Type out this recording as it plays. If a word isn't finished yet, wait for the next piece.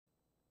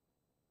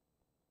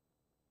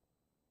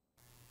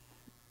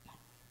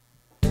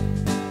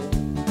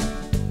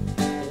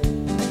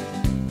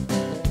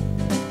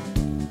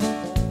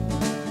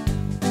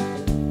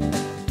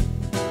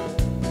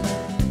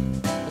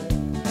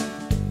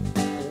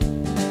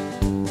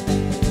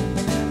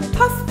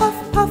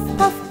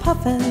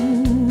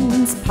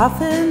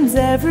puffins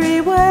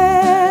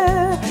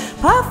everywhere.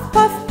 Puff,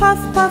 puff,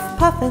 puff, puff,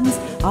 puffins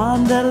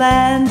on the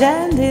land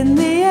and in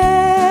the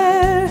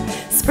air.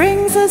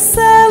 Spring's a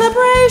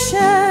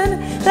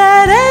celebration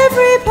that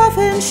every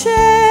puffin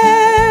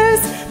shares.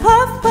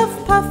 Puff,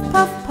 puff, puff,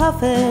 puff,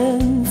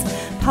 puffins,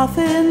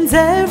 puffins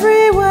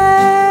everywhere.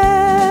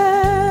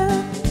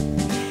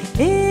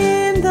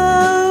 In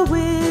the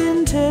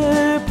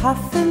winter,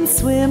 puffins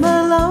swim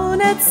alone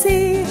at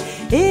sea.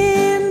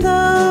 In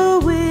the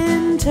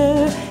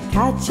winter,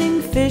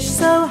 catching fish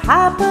so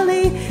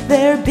happily,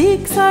 their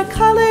beaks are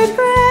colored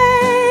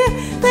gray.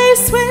 They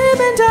swim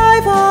and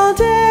dive all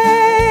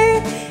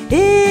day.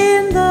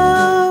 In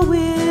the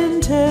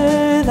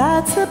winter,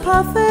 that's the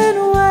puffin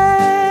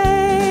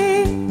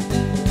way.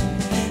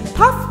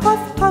 Puff,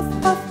 puff,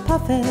 puff, puff,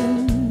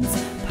 puffins,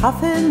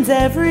 puffins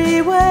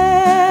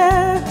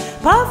everywhere.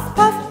 Puff,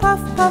 puff,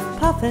 puff, puff,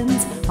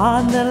 puffins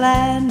on the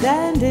land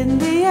and in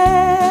the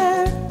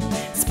air.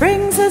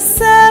 Spring's a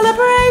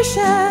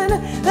celebration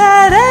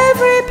that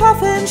every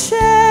puffin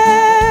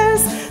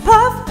shares.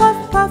 Puff,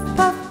 puff, puff,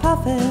 puff,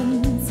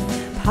 puffins,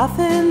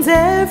 puffins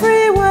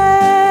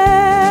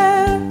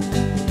everywhere.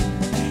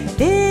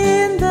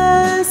 In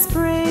the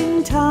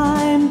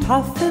springtime,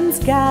 puffins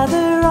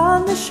gather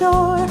on the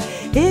shore.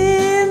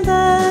 In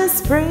the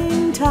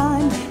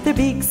springtime, their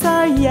beaks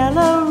are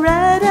yellow,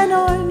 red, and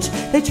orange.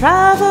 They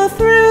travel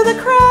through the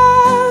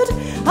crowd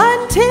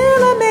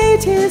until a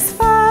mate is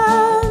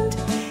found.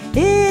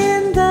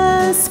 In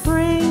the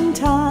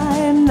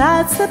springtime,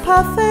 that's the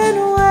puffin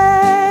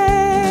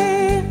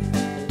way.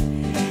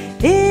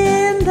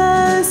 In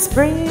the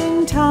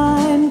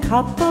springtime,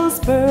 couples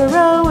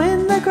burrow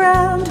in the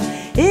ground.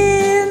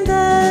 In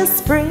the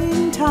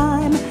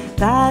springtime,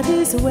 that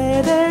is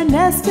where their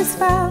nest is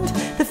found.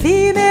 The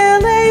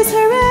female lays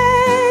her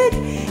egg,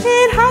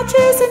 it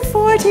hatches in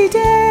 40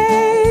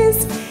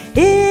 days.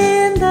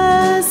 In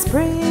the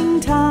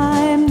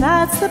springtime,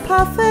 that's the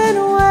puffin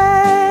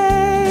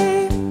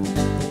way.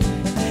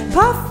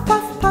 Puff,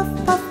 puff,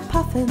 puff, puff,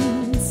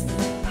 puffins,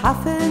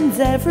 puffins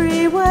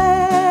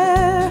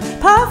everywhere.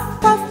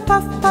 Puff, puff,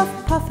 puff,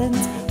 puff,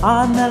 puffins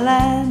on the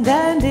land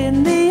and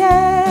in the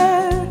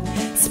air.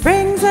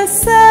 Spring's a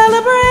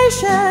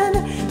celebration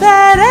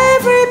that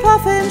every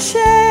puffin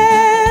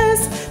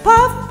shares.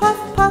 Puff,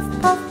 puff,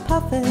 puff, puff,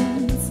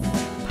 puffins,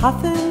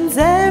 puffins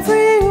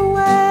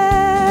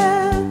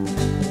everywhere.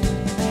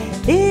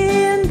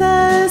 In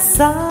the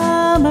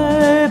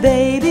summer,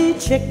 baby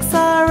chicks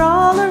are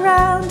all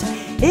around.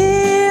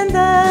 In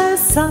the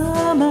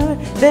summer,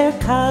 they're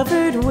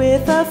covered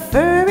with a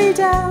furry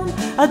down.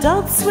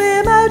 Adults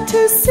swim out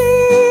to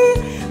sea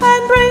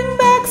and bring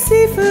back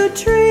seafood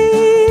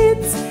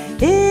treats.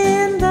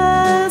 In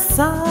the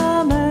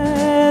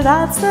summer,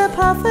 that's the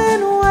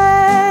puffin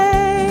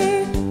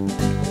way.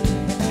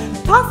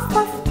 Puff,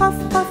 puff,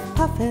 puff, puff,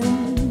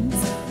 puffins,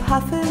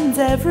 puffins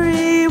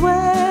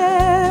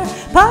everywhere.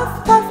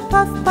 Puff, puff,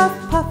 puff,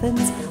 puff,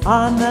 puffins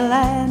on the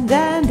land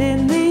and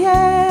in the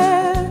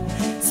air.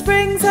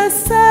 Spring's a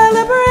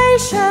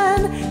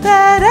celebration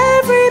that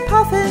every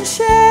puffin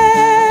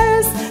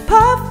shares.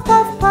 Puff,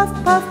 puff,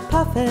 puff, puff,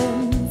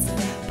 puffins,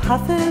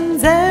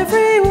 puffins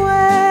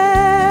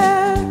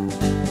everywhere.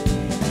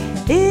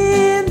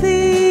 In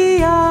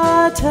the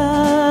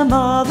autumn,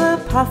 all the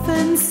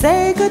puffins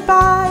say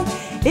goodbye.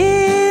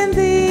 In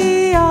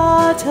the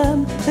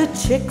autumn, the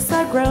chicks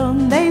are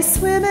grown, they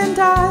swim and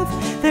dive.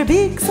 Their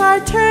beaks are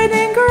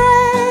turning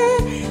gray,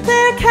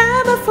 they're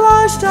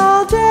camouflaged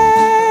all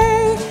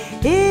day.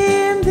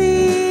 In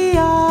the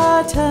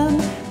autumn,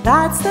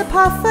 that's the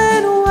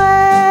puffin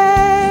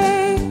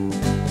way.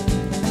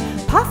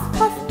 Puff,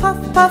 puff,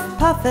 puff, puff,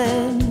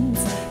 puffins,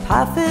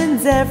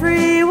 puffins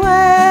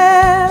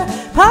everywhere.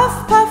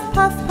 Puff, puff,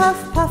 puff,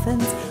 puff,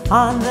 puffins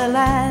on the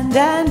land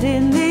and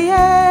in the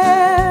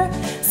air.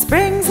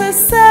 Spring's a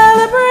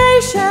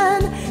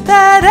celebration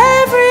that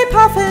every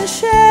puffin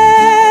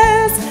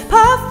shares.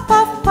 Puff,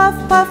 puff, puff,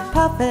 puff,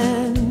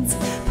 puffins,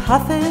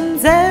 puffins